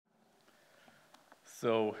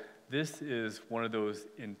So this is one of those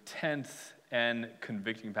intense and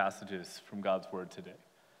convicting passages from God's Word today.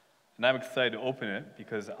 And I'm excited to open it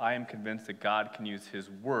because I am convinced that God can use His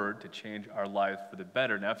Word to change our lives for the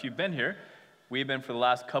better. Now, if you've been here, we've been for the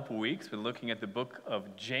last couple weeks, been looking at the book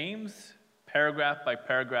of James, paragraph by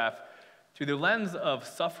paragraph, through the lens of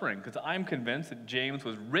suffering, because I'm convinced that James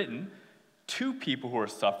was written to people who are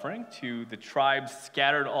suffering, to the tribes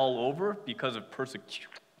scattered all over because of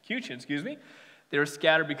persecution, They were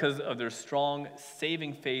scattered because of their strong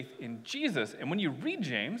saving faith in Jesus. And when you read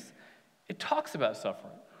James, it talks about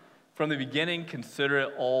suffering. From the beginning, consider it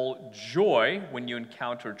all joy when you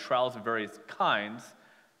encounter trials of various kinds.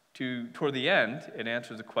 Toward the end, it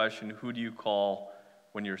answers the question, who do you call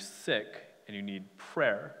when you're sick and you need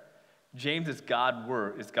prayer? James is God's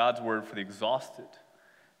word for the exhausted.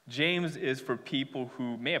 James is for people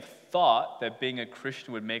who may have thought that being a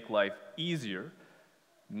Christian would make life easier,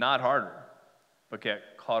 not harder, but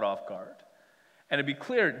get caught off guard. And to be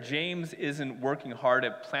clear, James isn't working hard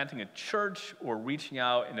at planting a church or reaching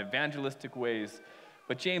out in evangelistic ways,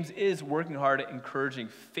 but James is working hard at encouraging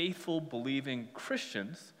faithful, believing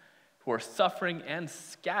Christians who are suffering and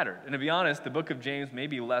scattered. And to be honest, the book of James may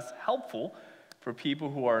be less helpful for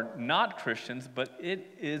people who are not Christians, but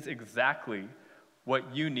it is exactly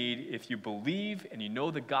what you need if you believe and you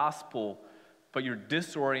know the gospel, but you're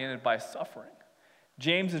disoriented by suffering.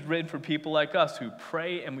 James is written for people like us who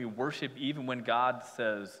pray and we worship even when God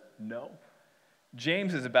says no.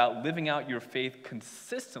 James is about living out your faith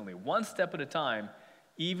consistently, one step at a time,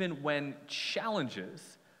 even when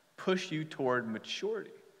challenges push you toward maturity.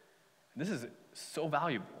 And this is so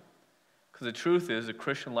valuable because the truth is the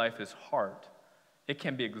Christian life is hard. It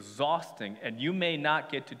can be exhausting, and you may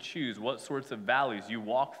not get to choose what sorts of valleys you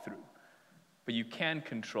walk through, but you can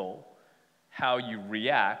control how you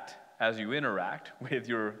react as you interact with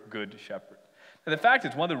your good shepherd. And the fact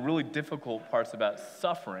is, one of the really difficult parts about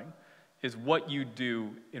suffering is what you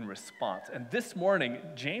do in response. And this morning,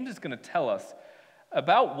 James is going to tell us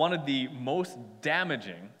about one of the most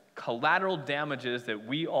damaging collateral damages that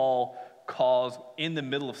we all cause in the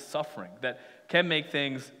middle of suffering that can make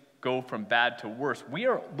things go from bad to worse. We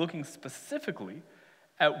are looking specifically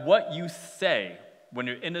at what you say when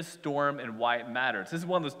you're in a storm and why it matters. This is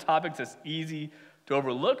one of those topics that's easy to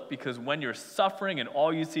overlook because when you're suffering and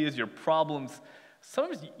all you see is your problems,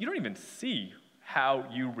 sometimes you don't even see how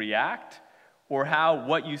you react or how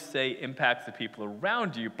what you say impacts the people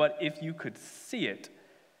around you. But if you could see it,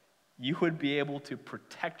 you would be able to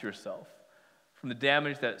protect yourself from the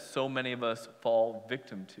damage that so many of us fall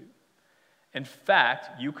victim to. In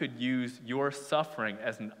fact, you could use your suffering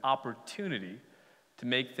as an opportunity to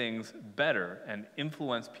make things better and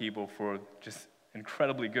influence people for just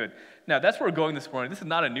incredibly good. Now, that's where we're going this morning. This is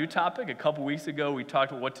not a new topic. A couple weeks ago, we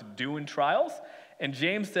talked about what to do in trials. And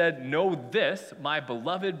James said, know this, my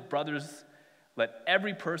beloved brothers, let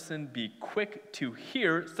every person be quick to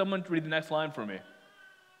hear. Someone read the next line for me.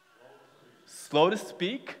 Slow to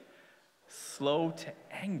speak, slow to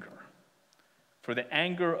anger. For the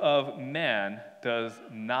anger of man does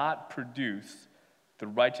not produce the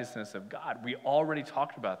righteousness of God. We already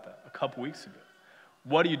talked about that a couple weeks ago.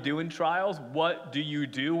 What do you do in trials? What do you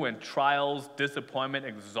do when trials, disappointment,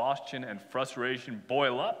 exhaustion, and frustration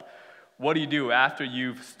boil up? What do you do after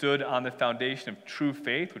you've stood on the foundation of true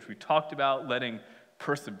faith, which we talked about, letting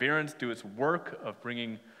perseverance do its work of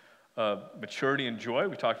bringing maturity and joy?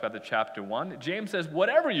 We talked about the chapter 1. James says,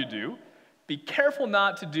 whatever you do, be careful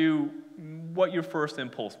not to do what your first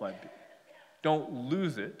impulse might be. Don't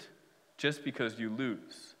lose it just because you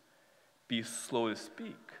lose. Be slow to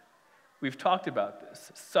speak. We've talked about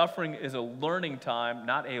this. Suffering is a learning time,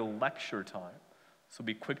 not a lecture time. So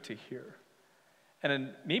be quick to hear. And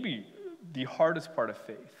then maybe the hardest part of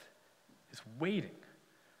faith is waiting.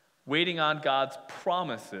 Waiting on God's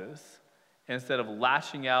promises instead of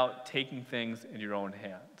lashing out, taking things in your own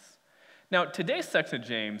hands. Now, today's section of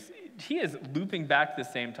James, he is looping back to the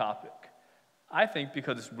same topic, I think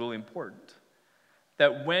because it's really important.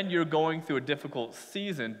 That when you're going through a difficult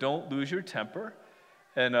season, don't lose your temper.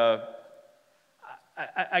 And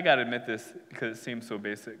I got to admit this because it seems so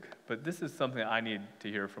basic, but this is something I need to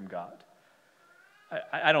hear from God.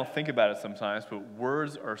 I don't think about it sometimes, but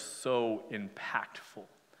words are so impactful.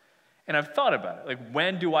 And I've thought about it. Like,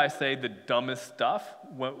 when do I say the dumbest stuff?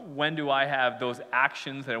 When do I have those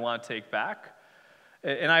actions that I want to take back?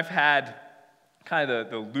 And I've had kind of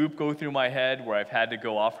the loop go through my head where I've had to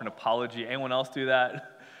go offer an apology. Anyone else do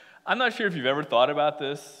that? I'm not sure if you've ever thought about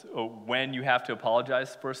this or when you have to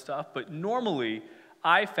apologize for stuff, but normally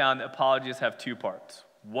I found that apologies have two parts: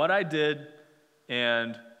 what I did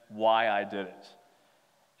and why I did it.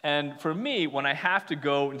 And for me, when I have to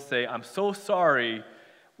go and say, I'm so sorry,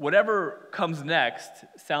 whatever comes next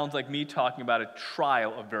sounds like me talking about a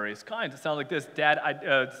trial of various kinds. It sounds like this: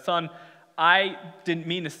 Dad, son, I didn't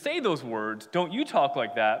mean to say those words. Don't you talk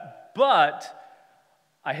like that. But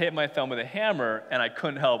I hit my thumb with a hammer, and I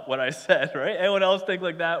couldn't help what I said, right? Anyone else think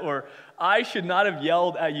like that? Or I should not have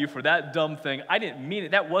yelled at you for that dumb thing. I didn't mean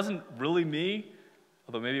it. That wasn't really me,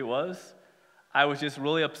 although maybe it was. I was just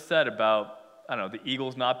really upset about, I don't know, the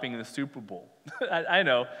Eagles not being in the Super Bowl. I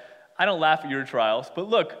know. I don't laugh at your trials, but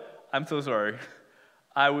look, I'm so sorry.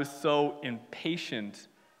 I was so impatient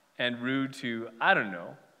and rude to, I don't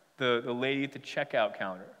know, the lady at the checkout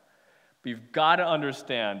counter. But you've got to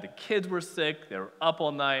understand, the kids were sick, they were up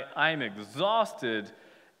all night, I'm exhausted,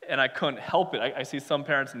 and I couldn't help it. I see some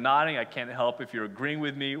parents nodding. I can't help if you're agreeing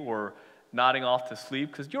with me or nodding off to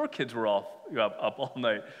sleep, because your kids were up all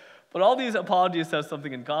night. But all these apologies have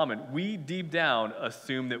something in common. We deep down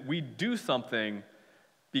assume that we do something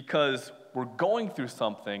because we're going through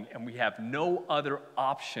something and we have no other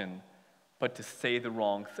option but to say the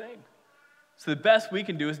wrong thing. So the best we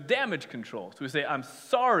can do is damage control. So we say, I'm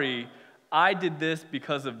sorry, I did this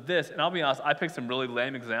because of this. And I'll be honest, I picked some really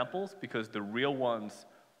lame examples because the real ones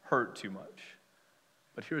hurt too much.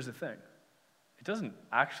 But here's the thing. It doesn't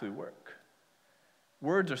actually work.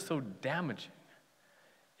 Words are so damaging.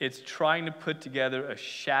 It's trying to put together a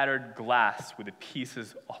shattered glass with the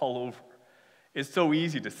pieces all over. It's so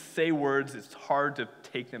easy to say words, it's hard to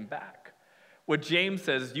take them back. What James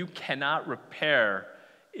says is you cannot repair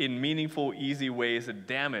in meaningful, easy ways the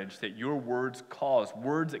damage that your words cause,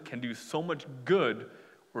 words that can do so much good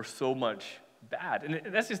or so much bad.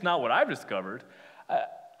 And that's just not what I've discovered.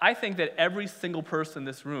 I think that every single person in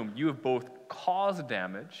this room, you have both caused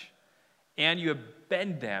damage and you have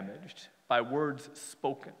been damaged by words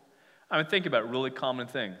spoken. I mean, think about really common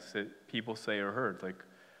things that people say or heard. Like,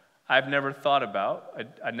 I've never thought about,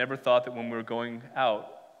 I never thought that when we were going out,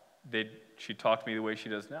 she'd talk to me the way she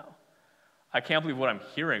does now. I can't believe what I'm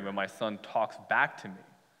hearing when my son talks back to me.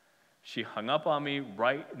 She hung up on me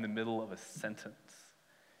right in the middle of a sentence.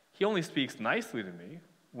 He only speaks nicely to me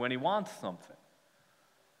when he wants something.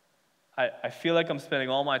 I feel like I'm spending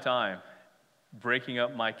all my time breaking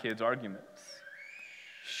up my kids' arguments.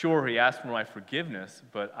 Sure, he asked for my forgiveness,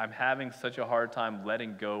 but I'm having such a hard time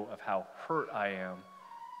letting go of how hurt I am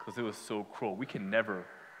because it was so cruel. We can never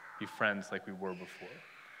be friends like we were before.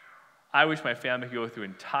 I wish my family could go through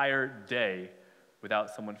an entire day without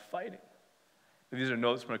someone fighting. These are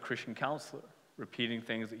notes from a Christian counselor, repeating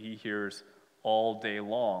things that he hears all day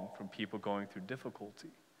long from people going through difficulty.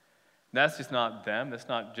 And that's just not them, that's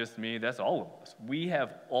not just me, that's all of us. We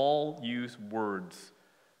have all used words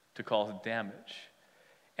to cause damage.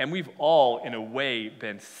 And we've all, in a way,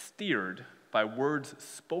 been steered by words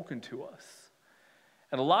spoken to us.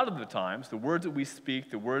 And a lot of the times, the words that we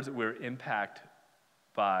speak, the words that we're impacted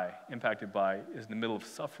by is in the middle of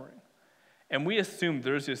suffering. And we assume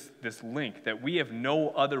there's just this link that we have no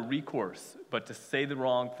other recourse but to say the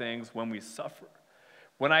wrong things when we suffer.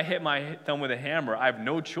 When I hit my thumb with a hammer, I have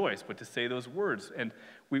no choice but to say those words. And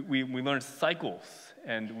we learn cycles,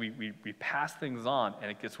 and we pass things on,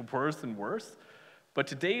 and it gets worse and worse. But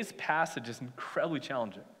today's passage is incredibly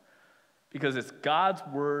challenging because it's God's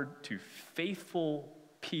word to faithful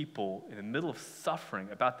people in the middle of suffering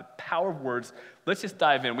about the power of words. Let's just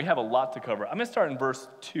dive in. We have a lot to cover. I'm going to start in verse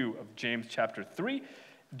 2 of James chapter 3.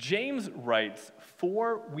 James writes,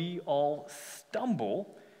 "For we all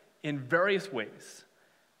stumble in various ways.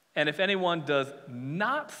 And if anyone does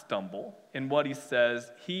not stumble in what he says,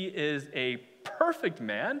 he is a perfect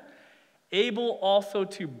man, able also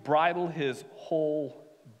to bridle his whole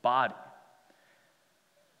body."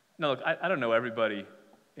 Now, look, I don't know everybody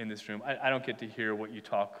in this room. I don't get to hear what you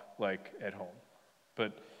talk like at home.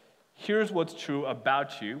 But here's what's true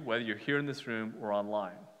about you, whether you're here in this room or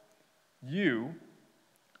online. You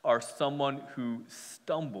are someone who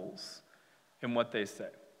stumbles in what they say.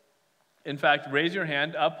 In fact, raise your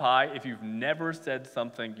hand up high if you've never said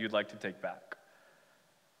something you'd like to take back.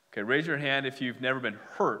 Okay, raise your hand if you've never been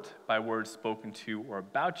hurt by words spoken to or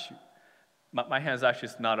about you. My hand's actually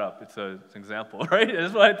just not up. It's an example, right?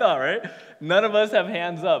 That's what I thought, right? None of us have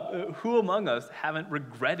hands up. Who among us haven't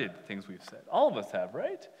regretted things we've said? All of us have,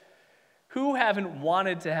 right? Who haven't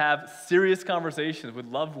wanted to have serious conversations with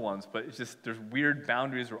loved ones, but it's just there's weird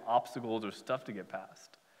boundaries or obstacles or stuff to get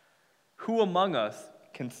past? Who among us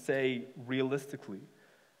can say realistically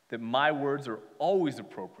that my words are always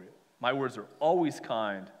appropriate, my words are always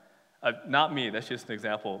kind? Not me, that's just an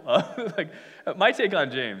example. My take on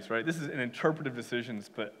James, right? This is an interpretive decisions,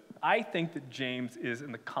 but I think that James is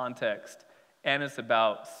in the context, and it's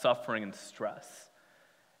about suffering and stress.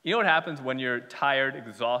 You know what happens when you're tired,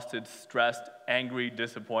 exhausted, stressed, angry,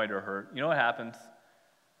 disappointed, or hurt? You know what happens?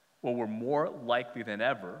 Well, we're more likely than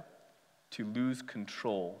ever to lose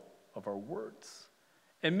control of our words.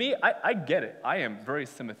 And me, I get it. I am very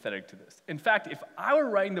sympathetic to this. In fact, if I were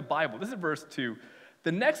writing the Bible, this is verse 2,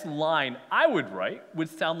 the next line I would write would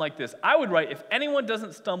sound like this. I would write, if anyone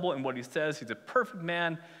doesn't stumble in what he says, he's a perfect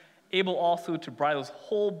man, able also to bridle his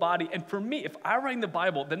whole body. And for me, if I were writing the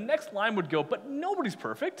Bible, the next line would go, but nobody's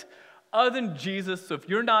perfect other than Jesus. So if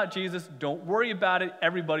you're not Jesus, don't worry about it.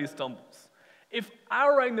 Everybody stumbles. If I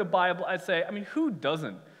were writing the Bible, I'd say, who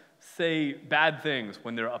doesn't say bad things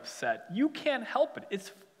when they're upset? You can't help it.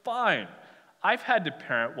 It's fine. I've had to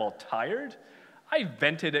parent while tired. I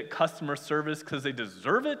vented at customer service because they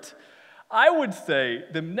deserve it. I would say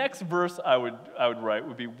the next verse I would write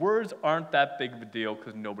would be, words aren't that big of a deal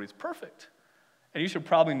because nobody's perfect. And you should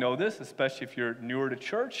probably know this, especially if you're newer to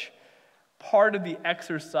church. Part of the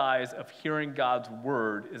exercise of hearing God's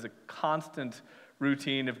word is a constant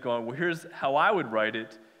routine of going, well, here's how I would write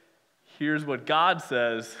it. Here's what God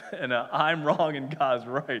says, and I'm wrong and God's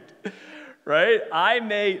right. Right? I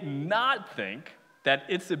may not think that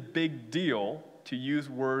it's a big deal to use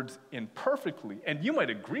words imperfectly. And you might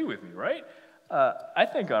agree with me, right? I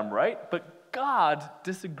think I'm right, but God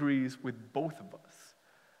disagrees with both of us.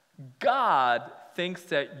 God thinks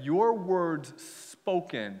that your words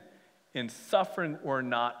spoken in suffering or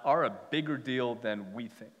not are a bigger deal than we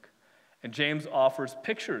think. And James offers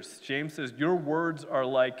pictures. James says, your words are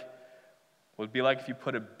like, what would be like if you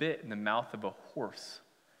put a bit in the mouth of a horse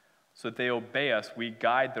so that they obey us. We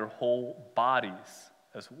guide their whole bodies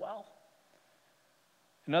as well.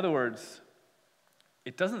 In other words,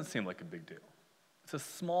 it doesn't seem like a big deal. It's a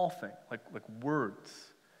small thing, like words,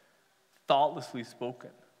 thoughtlessly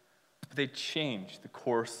spoken. But they change the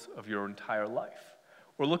course of your entire life.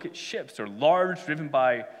 Or look at ships. They're large, driven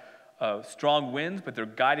by strong winds, but they're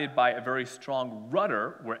guided by a very strong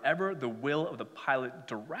rudder wherever the will of the pilot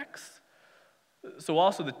directs. So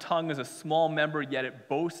also the tongue is a small member, yet it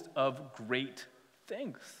boasts of great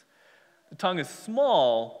things. The tongue is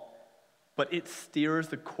small, but it steers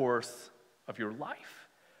the course of your life.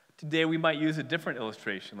 Today we might use a different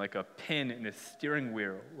illustration, like a pin in a steering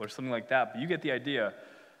wheel or something like that, but you get the idea.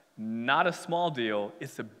 Not a small deal,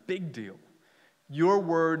 it's a big deal. Your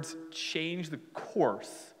words change the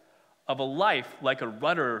course of a life like a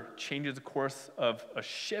rudder changes the course of a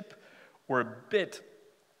ship, or a bit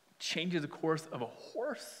changes the course of a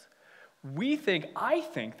horse. I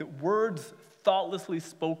think that words thoughtlessly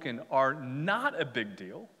spoken are not a big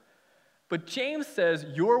deal, but James says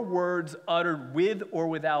your words uttered with or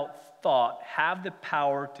without thought have the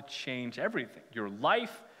power to change everything. Your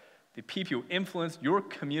life, the people you influence, your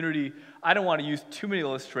community. I don't want to use too many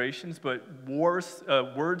illustrations, but words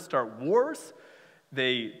start wars.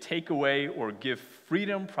 They take away or give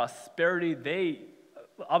freedom, prosperity.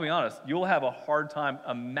 I'll be honest, you'll have a hard time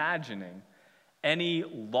imagining any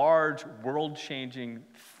large, world-changing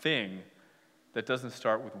thing that doesn't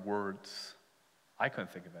start with words. I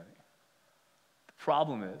couldn't think of any. The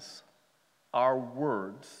problem is, our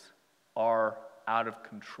words are out of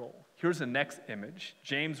control. Here's the next image.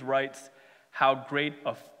 James writes, how great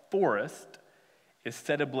a forest is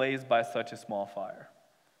set ablaze by such a small fire.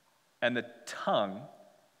 And the tongue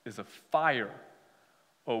is a fire,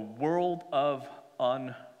 a world of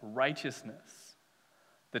unrighteousness.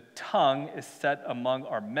 The tongue is set among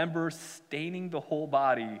our members, staining the whole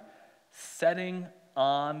body, setting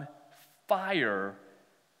on fire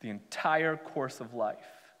the entire course of life,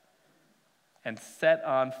 and set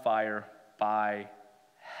on fire by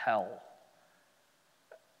hell.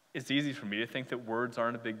 It's easy for me to think that words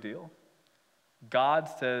aren't a big deal. God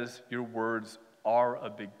says your words are a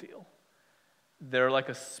big deal. They're like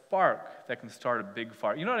a spark that can start a big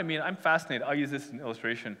fire. You know what I mean? I'm fascinated. I'll use this as an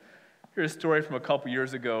illustration. Here's a story from a couple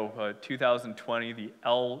years ago, 2020, the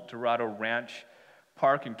El Dorado Ranch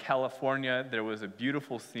Park in California. There was a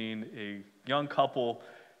beautiful scene. A young couple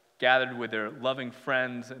gathered with their loving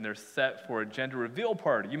friends, and they're set for a gender reveal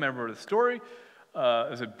party. You remember the story? It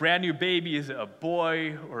was a brand new baby. Is it a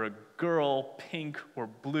boy or a girl, pink or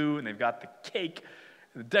blue? And they've got the cake,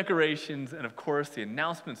 the decorations, and of course the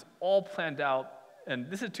announcements all planned out.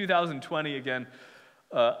 And this is 2020 again.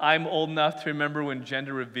 I'm old enough to remember when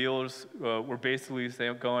gender reveals were basically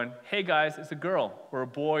going, hey guys, it's a girl or a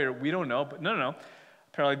boy, or we don't know, but no.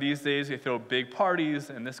 Apparently these days they throw big parties,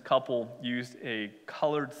 and this couple used a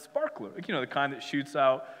colored sparkler, like, you know, the kind that shoots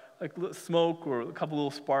out like smoke or a couple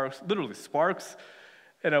little sparks, literally sparks.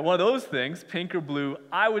 And one of those things, pink or blue,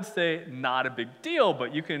 I would say not a big deal,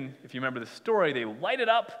 but you can, if you remember the story, they light it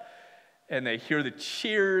up, and they hear the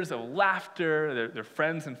cheers of laughter. Their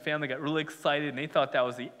friends and family got really excited, and they thought that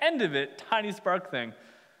was the end of it, tiny spark thing.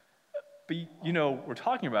 But we're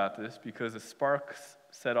talking about this because the sparks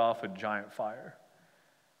set off a giant fire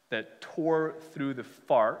that tore through the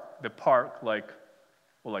park like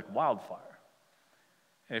wildfire.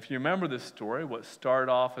 And if you remember this story, what started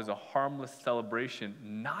off as a harmless celebration,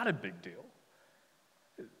 not a big deal,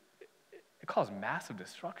 it caused massive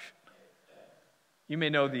destruction. You may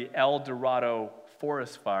know the El Dorado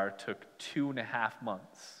forest fire took 2.5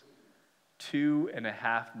 months.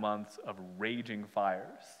 2.5 months of raging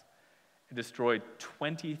fires. It destroyed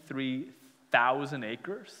 23,000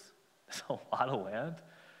 acres. That's a lot of land.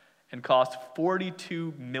 And cost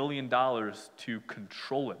 $42 million to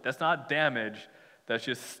control it. That's not damage, that's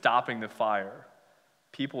just stopping the fire.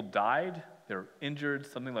 People died, they were injured,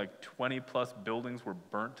 something like 20 plus buildings were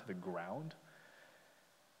burnt to the ground.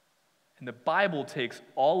 And the Bible takes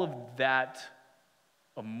all of that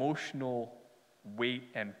emotional weight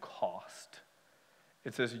and cost.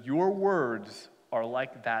 It says, your words are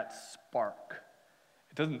like that spark.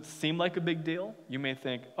 It doesn't seem like a big deal. You may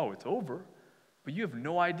think, oh, it's over. But you have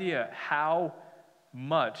no idea how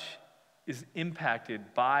much is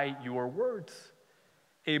impacted by your words.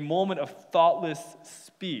 A moment of thoughtless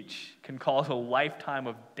speech can cause a lifetime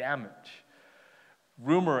of damage.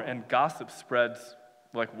 Rumor and gossip spreads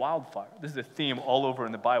like wildfire. This is a theme all over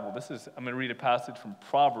in the Bible. I'm going to read a passage from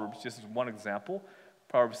Proverbs, just as one example.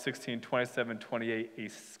 Proverbs 16, 27, 28. A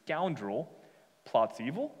scoundrel plots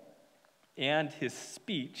evil, and his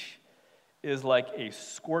speech is like a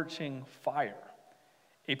scorching fire.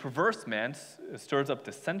 A perverse man stirs up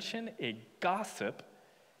dissension. A gossip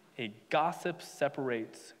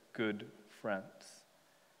separates good friends.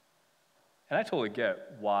 And I totally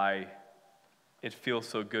get why it feels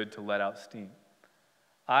so good to let out steam.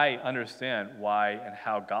 I understand why and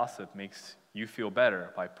how gossip makes you feel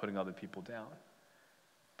better by putting other people down.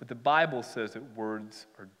 But the Bible says that words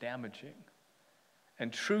are damaging.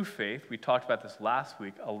 And true faith, we talked about this last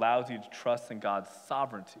week, allows you to trust in God's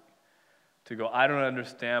sovereignty. To go, I don't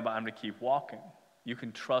understand, but I'm going to keep walking. You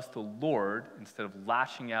can trust the Lord instead of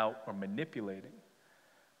lashing out or manipulating.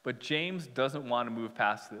 But James doesn't want to move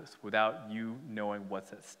past this without you knowing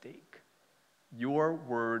what's at stake. Your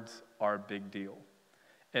words are a big deal.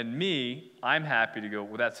 And me, I'm happy to go,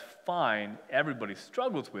 well, that's fine. Everybody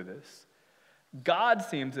struggles with this. God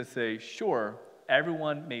seems to say, sure,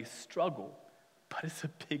 everyone may struggle, but it's a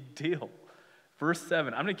big deal. Verse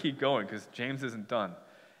 7, I'm going to keep going because James isn't done.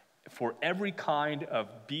 For every kind of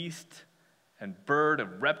beast and bird,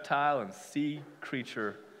 of reptile and sea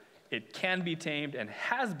creature, it can be tamed and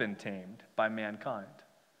has been tamed by mankind.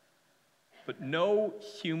 But no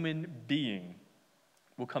human being,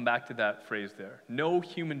 we'll come back to that phrase there, no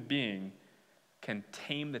human being can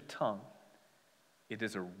tame the tongue. It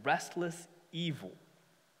is a restless evil,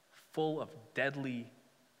 full of deadly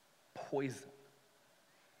poison.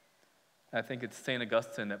 I think it's St.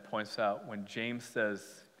 Augustine that points out when James says,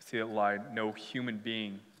 see that line, no human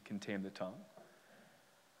being can tame the tongue.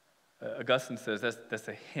 Augustine says that's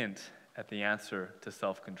a hint at the answer to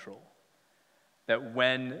self-control. That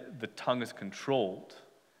when the tongue is controlled,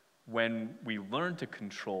 when we learn to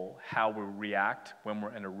control how we react when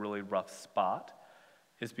we're in a really rough spot,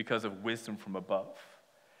 it's because of wisdom from above.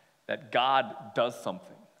 That God does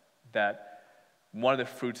something, that one of the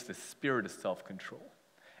fruits of the Spirit is self-control.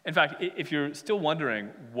 In fact, if you're still wondering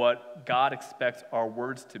what God expects our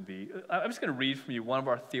words to be, I'm just going to read from you one of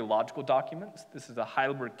our theological documents. This is a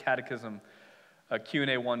Heidelberg Catechism,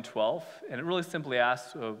 Q&A 112, and it really simply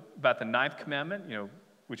asks about the 9th commandment,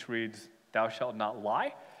 which reads, "Thou shalt not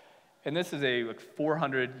lie." And this is a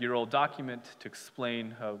 400-year-old document to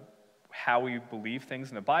explain how we believe things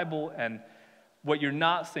in the Bible. And what you're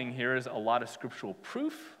not seeing here is a lot of scriptural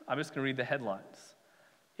proof. I'm just going to read the headlines.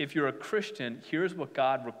 If you're a Christian, here's what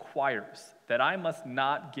God requires, that I must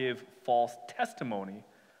not give false testimony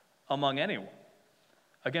among anyone,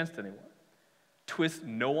 against anyone. Twist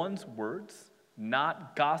no one's words,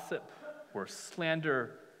 not gossip or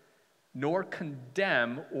slander, nor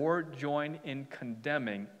condemn or join in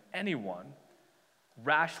condemning anyone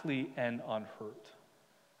rashly and unheard.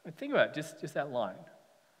 Think about it, just that line.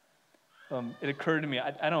 It occurred to me,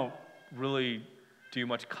 I don't really do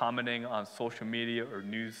much commenting on social media or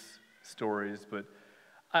news stories, but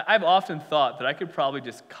I've often thought that I could probably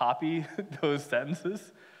just copy those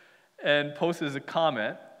sentences and post as a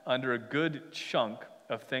comment under a good chunk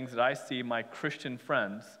of things that I see my Christian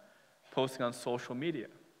friends posting on social media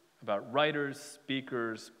about writers,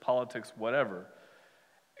 speakers, politics, whatever.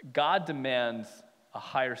 God demands a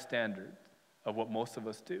higher standard of what most of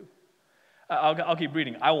us do. I'll keep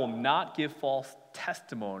reading. I will not give false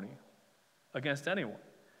testimony against anyone.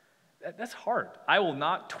 That's hard. I will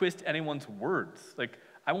not twist anyone's words. Like,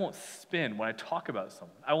 I won't spin when I talk about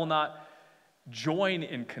someone. I will not join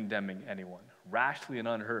in condemning anyone rashly and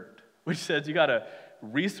unheard, which says you got to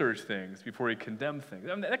research things before you condemn things.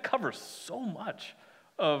 I mean, that covers so much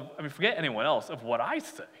forget anyone else, of what I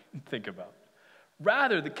say and think about.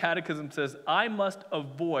 Rather, the Catechism says, I must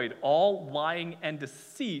avoid all lying and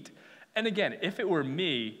deceit. And again, if it were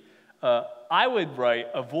me, I would write,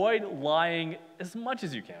 avoid lying as much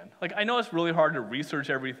as you can. Like, I know it's really hard to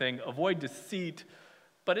research everything, avoid deceit,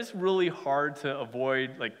 but it's really hard to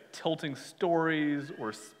avoid, like, tilting stories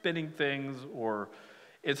or spinning things, or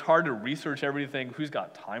it's hard to research everything. Who's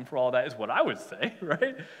got time for all that is what I would say,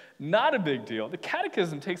 right? Not a big deal. The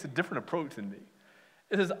Catechism takes a different approach than me.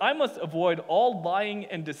 It says, I must avoid all lying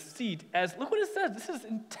and deceit as, look what it says, this is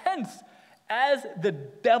intense, as the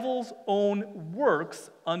devil's own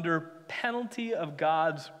works under penalty of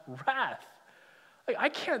God's wrath. Like, I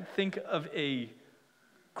can't think of a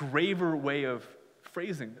graver way of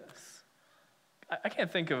phrasing this. I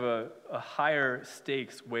can't think of a higher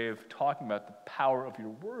stakes way of talking about the power of your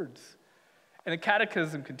words. And the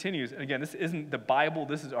Catechism continues, and again, this isn't the Bible,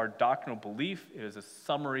 this is our doctrinal belief. It is a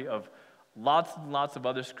summary of lots and lots of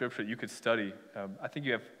other scripture that you could study. I think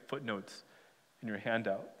you have footnotes in your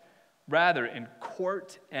handout. Rather, in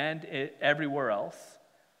court and everywhere else,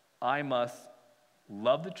 I must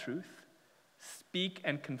love the truth, speak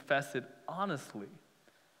and confess it honestly,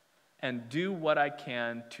 and do what I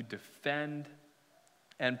can to defend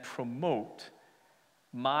and promote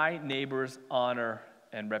my neighbor's honor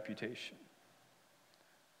and reputation.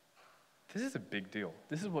 This is a big deal.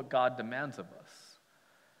 This is what God demands of us.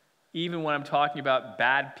 Even when I'm talking about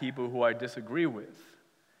bad people who I disagree with,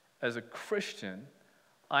 as a Christian,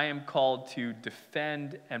 I am called to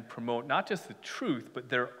defend and promote not just the truth, but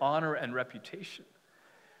their honor and reputation.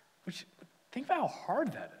 Which, think about how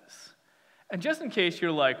hard that is. And just in case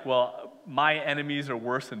you're like, well, my enemies are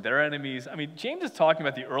worse than their enemies. I mean, James is talking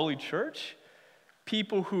about the early church,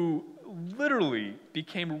 people who literally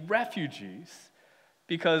became refugees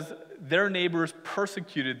because their neighbors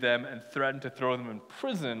persecuted them and threatened to throw them in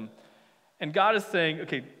prison. And God is saying,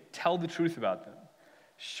 okay, tell the truth about them.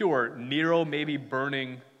 Sure, Nero may be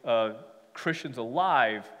burning Christians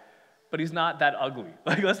alive, but he's not that ugly.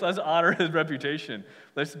 Like, let's honor his reputation.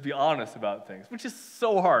 Let's be honest about things, which is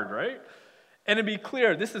so hard, right? And to be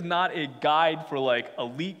clear, this is not a guide for like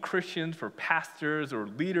elite Christians, for pastors or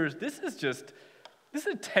leaders. This is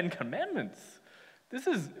 10 Commandments. This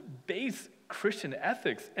is base Christian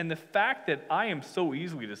ethics. And the fact that I am so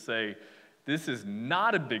easily to say this is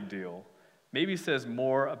not a big deal maybe says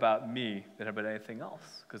more about me than about anything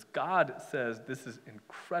else. Because God says this is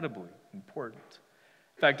incredibly important.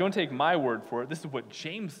 In fact, don't take my word for it. This is what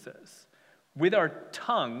James says. With our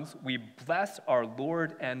tongues, we bless our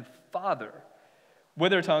Lord and Father.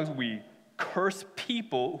 With our tongues, we curse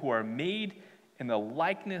people who are made in the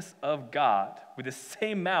likeness of God. With the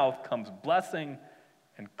same mouth comes blessing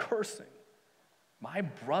and cursing. My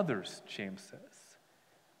brothers, James says,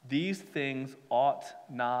 these things ought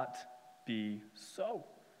not be so.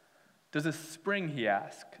 Does a spring, he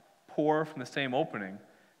asks, pour from the same opening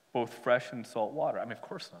both fresh and salt water? I mean, of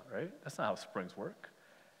course not, right? That's not how springs work.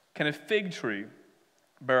 Can a fig tree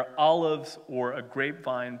bear olives or a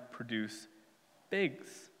grapevine produce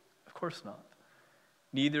figs? Of course not.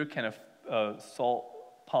 Neither can a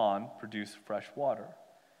salt pond produce fresh water.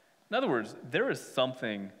 In other words, there is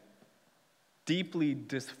something deeply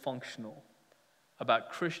dysfunctional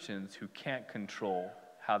about Christians who can't control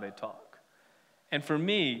how they talk. And for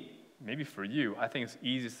me, maybe for you, I think it's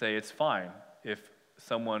easy to say it's fine if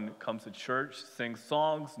someone comes to church, sings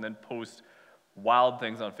songs, and then posts wild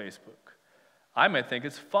things on Facebook. I might think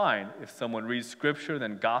it's fine if someone reads scripture,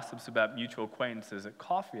 then gossips about mutual acquaintances at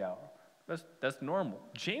coffee hour. That's normal.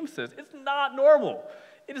 James says it's not normal.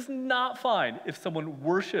 It is not fine if someone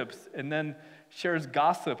worships and then shares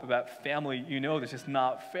gossip about family you know that's just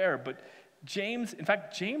not fair. But James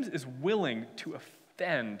is willing to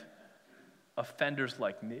offend offenders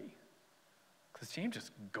like me. Because James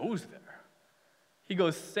just goes there. He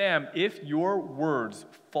goes, Sam, if your words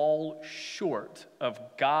fall short of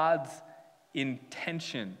God's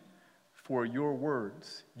intention for your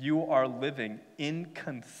words, you are living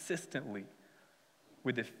inconsistently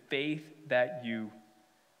with the faith that you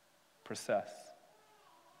profess.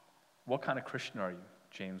 What kind of Christian are you?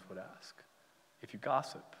 James would ask. If you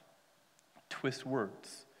gossip, twist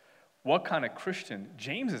words. What kind of Christian?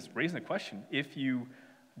 James is raising the question. If you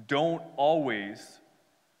don't always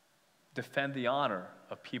defend the honor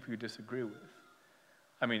of people you disagree with.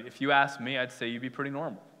 I mean, if you ask me, I'd say you'd be pretty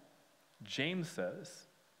normal. James says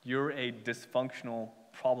you're a dysfunctional,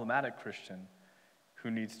 problematic Christian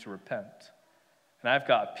who needs to repent. And I've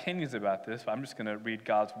got opinions about this, but I'm just going to read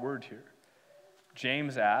God's word here.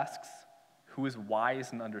 James asks, who is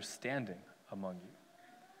wise and understanding among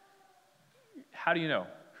you? How do you know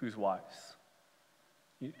who's wise?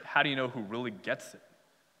 How do you know who really gets it?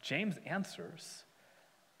 James answers,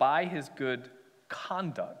 by his good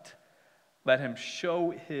conduct, let him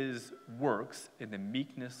show his works in the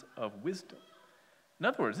meekness of wisdom. In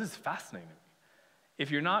other words, this is fascinating. If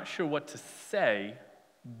you're not sure what to say,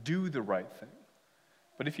 do the right thing.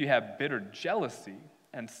 But if you have bitter jealousy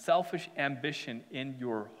and selfish ambition in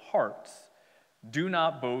your hearts, do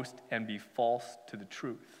not boast and be false to the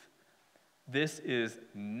truth. This is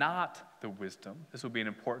not the wisdom, this will be an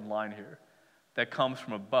important line here, that comes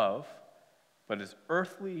from above, but is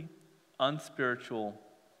earthly, unspiritual,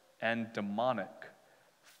 and demonic.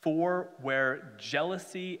 For where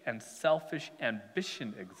jealousy and selfish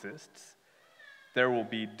ambition exists, there will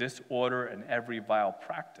be disorder and every vile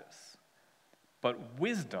practice. But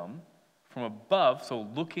wisdom from above, so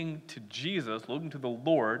looking to Jesus, looking to the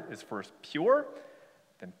Lord, is first pure,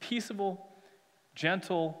 then peaceable,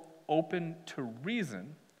 gentle, open to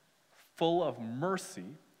reason, full of mercy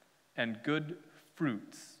and good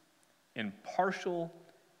fruits, impartial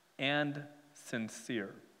and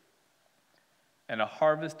sincere. And a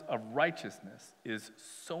harvest of righteousness is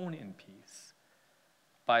sown in peace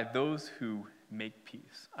by those who make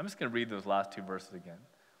peace. I'm just going to read those last two verses again.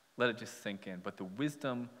 Let it just sink in. But the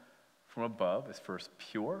wisdom from above is first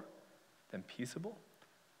pure, then peaceable,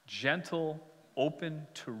 gentle, open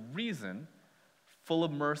to reason, full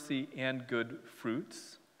of mercy and good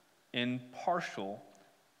fruits, impartial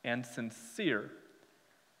and sincere.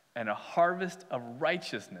 And a harvest of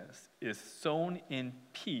righteousness is sown in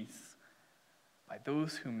peace by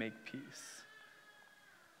those who make peace.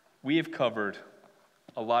 We have covered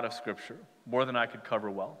a lot of scripture, more than I could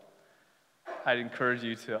cover well. I'd encourage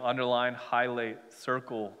you to underline, highlight,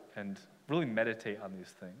 circle, and really meditate on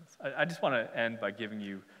these things. I just want to end by giving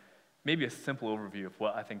you maybe a simple overview of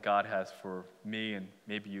what I think God has for me and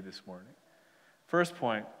maybe you this morning. First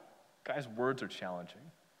point, guys, words are challenging.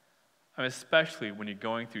 I mean, especially when you're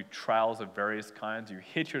going through trials of various kinds, you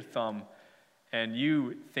hit your thumb and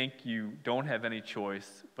you think you don't have any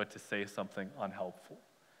choice but to say something unhelpful.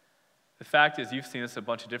 The fact is, you've seen this a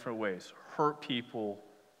bunch of different ways. Hurt people,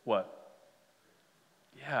 what?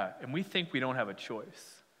 Yeah, and we think we don't have a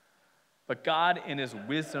choice. But God, in his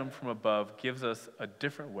wisdom from above, gives us a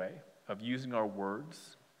different way of using our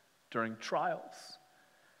words during trials.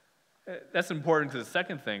 That's important because the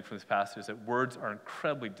second thing from this passage is that words are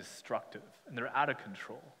incredibly destructive and they're out of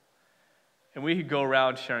control. And we could go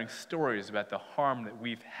around sharing stories about the harm that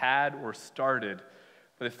we've had or started,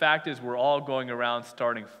 but the fact is we're all going around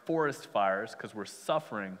starting forest fires because we're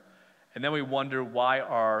suffering, and then we wonder why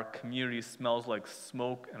our community smells like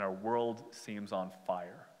smoke and our world seems on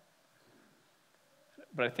fire.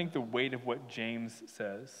 But I think the weight of what James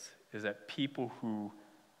says is that people who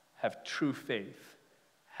have true faith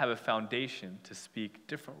have a foundation to speak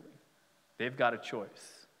differently. They've got a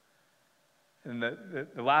choice. And the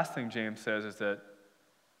last thing James says is that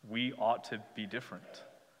we ought to be different.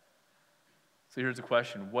 So here's the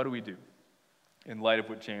question: what do we do in light of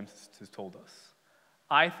what James has told us?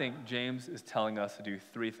 I think James is telling us to do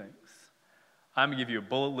three things. I'm going to give you a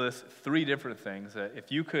bullet list, three different things that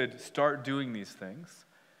if you could start doing these things,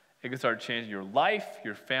 it could start changing your life,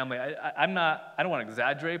 your family. I don't want to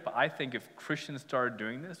exaggerate, but I think if Christians started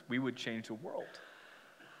doing this, we would change the world.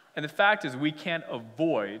 And the fact is, we can't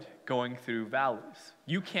avoid going through valleys.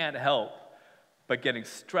 You can't help but getting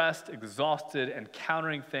stressed, exhausted,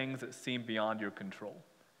 encountering things that seem beyond your control.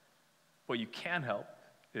 What you can help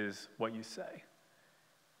is what you say.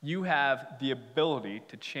 You have the ability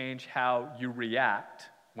to change how you react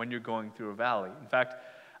when you're going through a valley. In fact,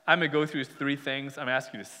 I'm going to go through three things. I'm going to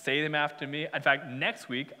ask you to say them after me. In fact, next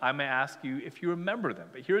week, I'm going to ask you if you remember them.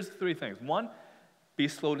 But here's the three things. One, be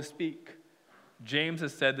slow to speak. James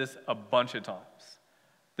has said this a bunch of times.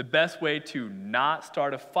 The best way to not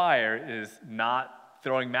start a fire is not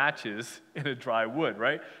throwing matches in a dry wood,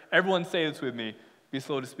 right? Everyone say this with me. Be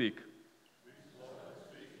slow to speak. Be slow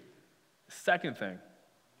to speak. Second thing,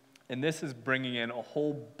 and this is bringing in a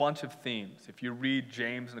whole bunch of themes. If you read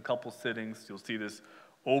James in a couple sittings, you'll see this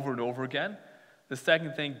over and over again. The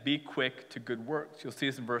second thing, be quick to good works. You'll see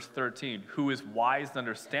this in verse 13. Who is wise and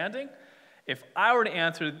understanding? If I were to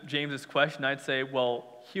answer James's question, I'd say,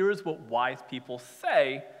 well, here's what wise people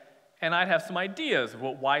say, and I'd have some ideas of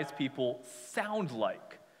what wise people sound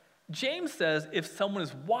like. James says if someone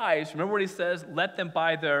is wise, remember what he says? Let them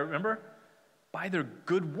by their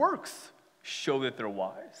good works show that they're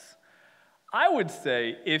wise. I would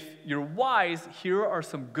say if you're wise, here are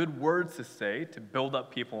some good words to say to build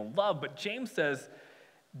up people in love. But James says,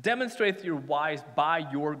 demonstrate that you're wise by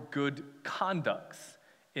your good conducts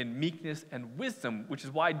in meekness and wisdom, which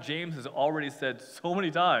is why James has already said so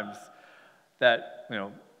many times that,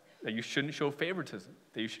 that you shouldn't show favoritism,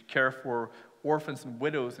 that you should care for orphans and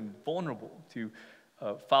widows and vulnerable, to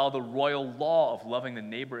follow the royal law of loving the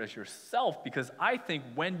neighbor as yourself, because I think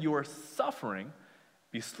when you're suffering,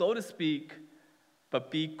 be slow to speak,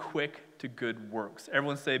 but be quick to good works.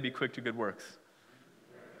 Everyone say, be quick to good works.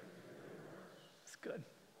 It's good.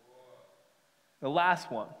 The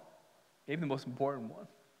last one, maybe the most important one,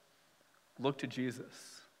 look to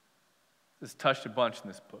Jesus. This is touched a bunch in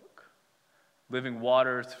this book. Living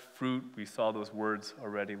waters, fruit, we saw those words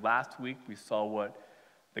already. Last week, we saw what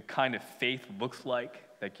the kind of faith looks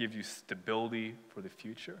like that gives you stability for the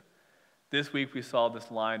future. This week, we saw this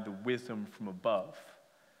line, the wisdom from above.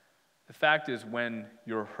 The fact is, when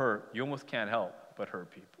you're hurt, you almost can't help but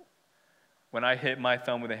hurt people. When I hit my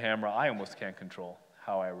thumb with a hammer, I almost can't control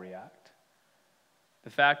how I react. The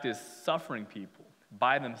fact is, suffering people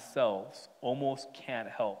by themselves almost can't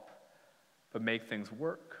help but make things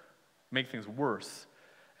worse.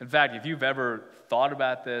 In fact, if you've ever thought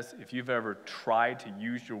about this, if you've ever tried to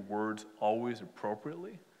use your words always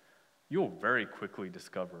appropriately, you'll very quickly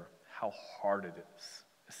discover how hard it is,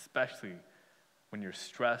 especially when you're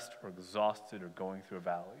stressed or exhausted or going through a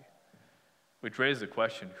valley. Which raises the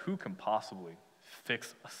question, who can possibly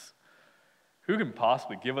fix us? Who can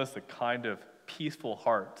possibly give us the kind of peaceful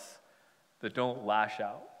hearts that don't lash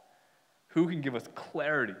out? Who can give us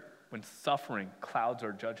clarity when suffering clouds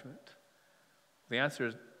our judgment? The answer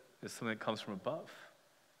is something that comes from above.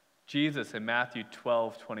 Jesus in Matthew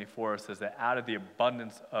 12:24 says that out of the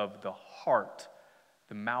abundance of the heart,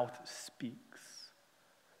 the mouth speaks.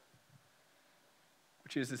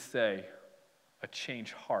 Which is to say, a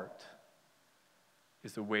changed heart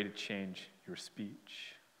is the way to change your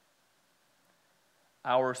speech.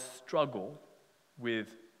 Our struggle with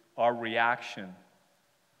our reaction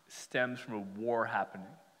stems from a war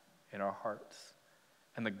happening in our hearts.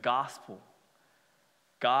 And the gospel,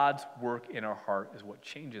 God's work in our heart, is what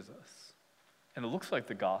changes us. And it looks like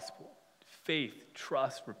the gospel. Faith,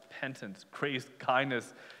 trust, repentance, grace,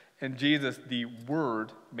 kindness. And Jesus, the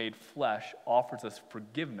Word made flesh, offers us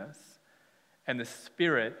forgiveness. And the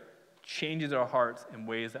Spirit changes our hearts in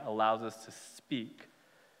ways that allows us to speak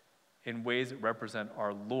in ways that represent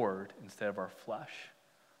our Lord instead of our flesh.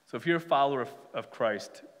 So if you're a follower of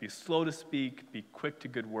Christ, be slow to speak, be quick to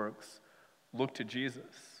good works, look to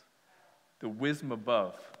Jesus. The wisdom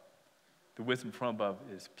above, the wisdom from above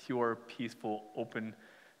is pure, peaceful, open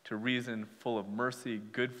to reason, full of mercy,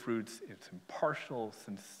 good fruits. It's impartial,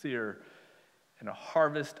 sincere, and a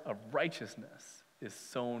harvest of righteousness is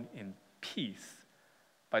sown in peace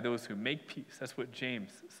by those who make peace. That's what James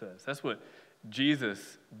says. That's what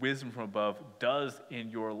Jesus, wisdom from above, does in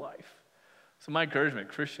your life. So my encouragement,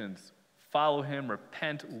 Christians, follow him,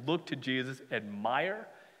 repent, look to Jesus, admire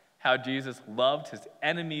how Jesus loved his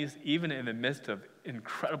enemies even in the midst of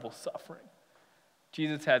incredible suffering.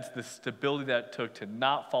 Jesus had the stability that it took to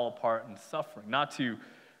not fall apart in suffering, not to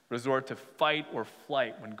resort to fight or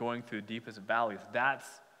flight when going through the deepest valleys. That's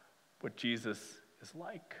what Jesus is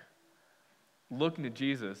like. Looking to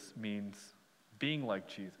Jesus means being like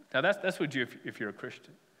Jesus. Now, that's what you do if you're a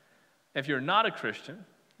Christian. If you're not a Christian,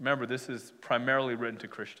 remember, this is primarily written to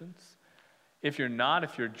Christians. If you're not,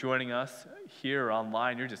 if you're joining us here or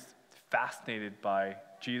online, you're just fascinated by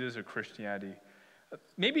Jesus or Christianity,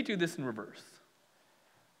 maybe do this in reverse.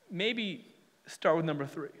 Maybe start with number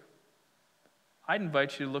 3. I'd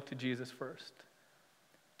invite you to look to Jesus first,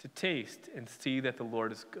 to taste and see that the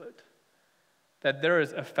Lord is good, that there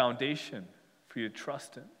is a foundation for you to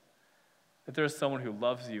trust in, that there is someone who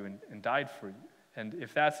loves you and died for you. And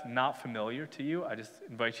if that's not familiar to you, I just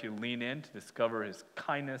invite you to lean in to discover his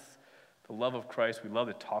kindness, the love of Christ. We'd love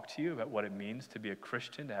to talk to you about what it means to be a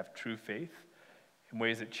Christian, to have true faith in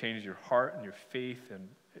ways that change your heart and your faith. And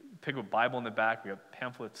pick up a Bible in the back. We have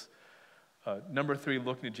pamphlets. Number 3,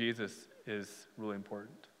 looking to Jesus is really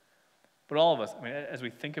important. But all of us, as we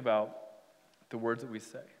think about the words that we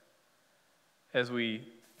say, as we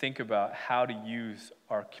think about how to use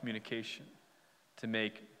our communication to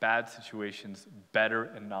make bad situations better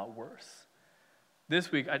and not worse.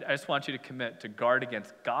 This week, I just want you to commit to guard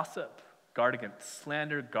against gossip, guard against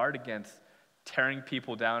slander, guard against tearing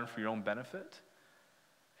people down for your own benefit,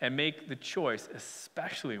 and make the choice,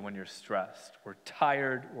 especially when you're stressed or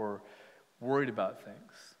tired or worried about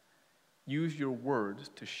things, use your words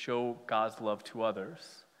to show God's love to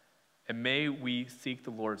others. And may we seek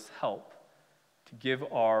the Lord's help to give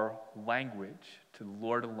our language to the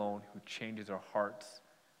Lord alone, who changes our hearts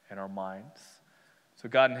and our minds. So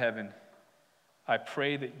God in heaven, I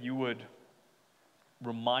pray that you would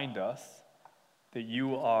remind us that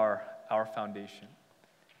you are our foundation.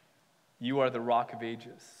 You are the rock of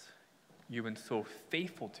ages. You've been so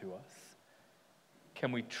faithful to us.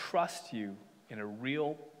 Can we trust you in a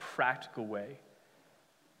real, practical way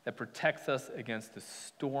that protects us against the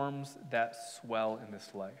storms that swell in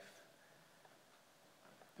this life?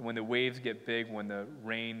 And when the waves get big, when the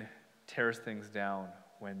rain tears things down,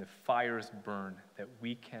 when the fires burn, that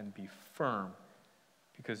we can be firm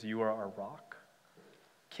because you are our rock.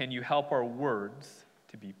 Can you help our words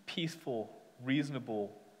to be peaceful,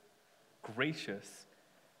 reasonable, gracious?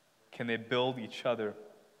 Can they build each other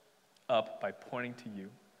up by pointing to you?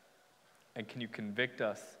 And can you convict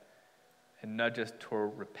us and nudge us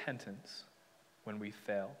toward repentance when we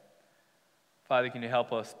fail? Father, can you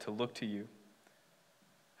help us to look to you?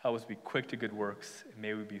 Help us be quick to good works, and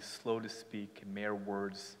may we be slow to speak, and may our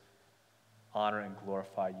words honor and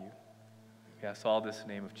glorify you. We ask all this in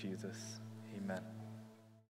the name of Jesus. Amen.